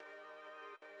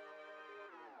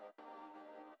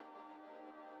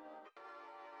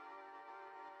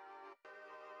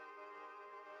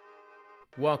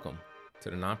Welcome to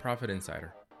the Nonprofit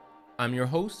Insider. I'm your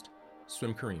host,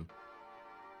 Swim Kareem,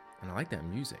 and I like that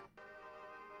music.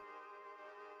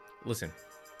 Listen,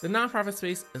 the nonprofit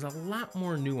space is a lot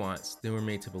more nuanced than we're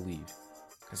made to believe.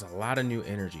 There's a lot of new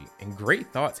energy and great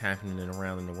thoughts happening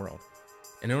around in the world.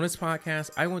 And on this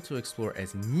podcast, I want to explore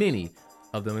as many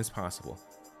of them as possible.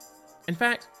 In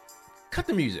fact, cut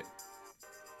the music.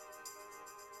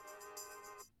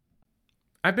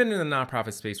 I've been in the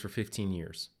nonprofit space for 15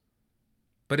 years.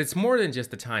 But it's more than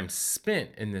just the time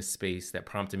spent in this space that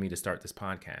prompted me to start this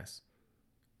podcast.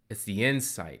 It's the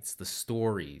insights, the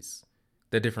stories,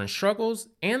 the different struggles,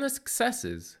 and the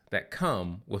successes that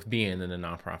come with being in the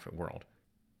nonprofit world.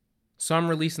 So I'm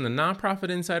releasing the Nonprofit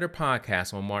Insider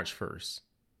podcast on March 1st.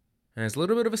 And as a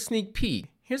little bit of a sneak peek,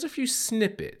 here's a few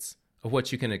snippets of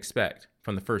what you can expect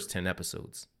from the first 10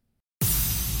 episodes.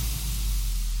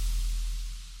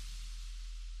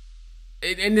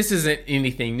 And this isn't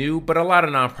anything new, but a lot of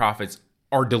nonprofits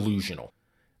are delusional.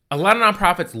 A lot of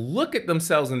nonprofits look at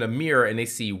themselves in the mirror and they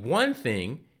see one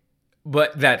thing,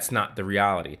 but that's not the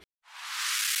reality.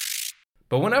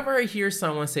 But whenever I hear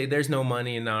someone say there's no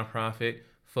money in nonprofit,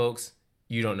 folks,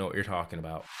 you don't know what you're talking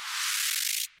about.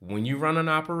 When you run an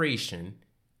operation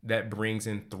that brings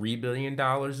in $3 billion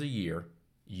a year,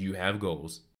 you have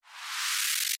goals.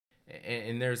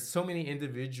 And there's so many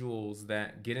individuals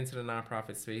that get into the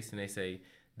nonprofit space and they say,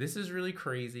 this is really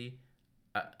crazy.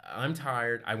 I'm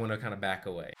tired. I want to kind of back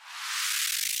away.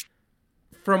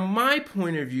 From my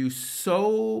point of view,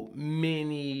 so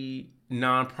many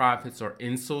nonprofits are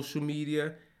in social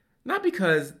media, not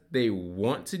because they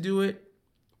want to do it,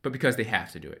 but because they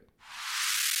have to do it.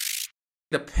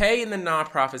 The pay in the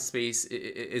nonprofit space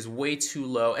is way too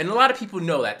low. And a lot of people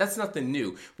know that. That's nothing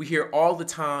new. We hear all the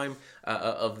time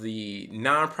of the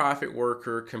nonprofit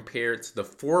worker compared to the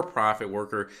for-profit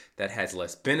worker that has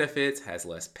less benefits, has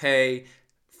less pay,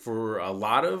 for a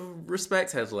lot of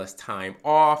respects, has less time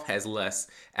off, has less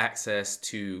access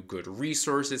to good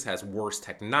resources, has worse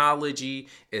technology,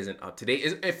 isn't up to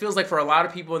date. It feels like for a lot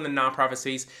of people in the nonprofit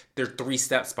space, they're 3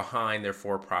 steps behind their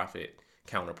for-profit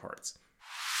counterparts.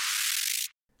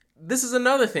 This is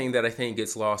another thing that I think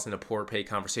gets lost in a poor pay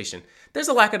conversation. There's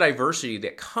a lack of diversity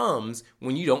that comes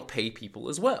when you don't pay people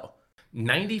as well.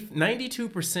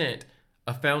 92%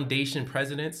 of foundation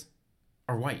presidents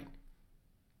are white.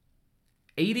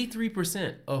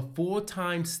 83% of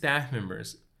full-time staff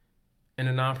members in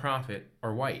a nonprofit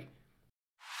are white.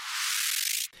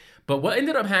 But what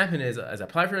ended up happening is, as I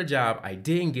applied for a job, I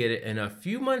didn't get it. And a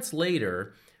few months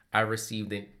later, I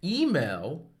received an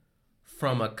email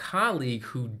from a colleague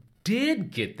who did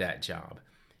get that job.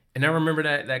 And I remember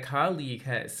that colleague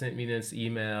had sent me this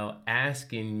email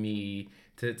asking me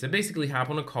to basically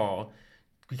hop on a call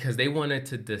because they wanted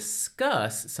to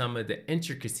discuss some of the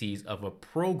intricacies of a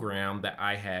program that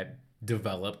I had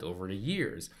developed over the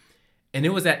years. And it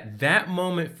was at that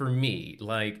moment for me,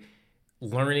 like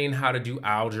learning how to do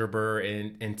algebra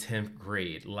in 10th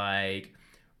grade, like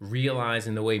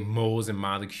realizing the way moles and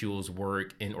molecules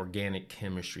work in organic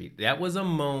chemistry. That was a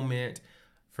moment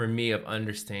for me of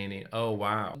understanding, oh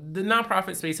wow, the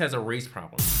nonprofit space has a race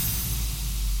problem.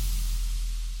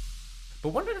 But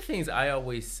one of the things I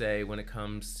always say when it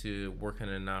comes to working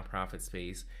in a nonprofit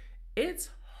space, it's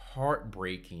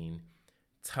heartbreaking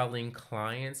telling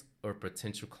clients or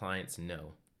potential clients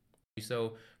no.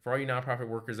 So for all you nonprofit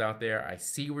workers out there, I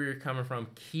see where you're coming from.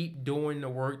 Keep doing the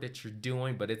work that you're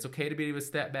doing, but it's okay to be able to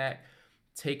step back,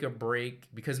 take a break,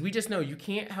 because we just know you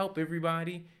can't help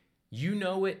everybody. You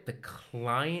know it. The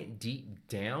client deep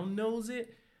down knows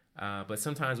it. But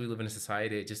sometimes we live in a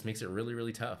society that just makes it really,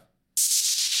 really tough.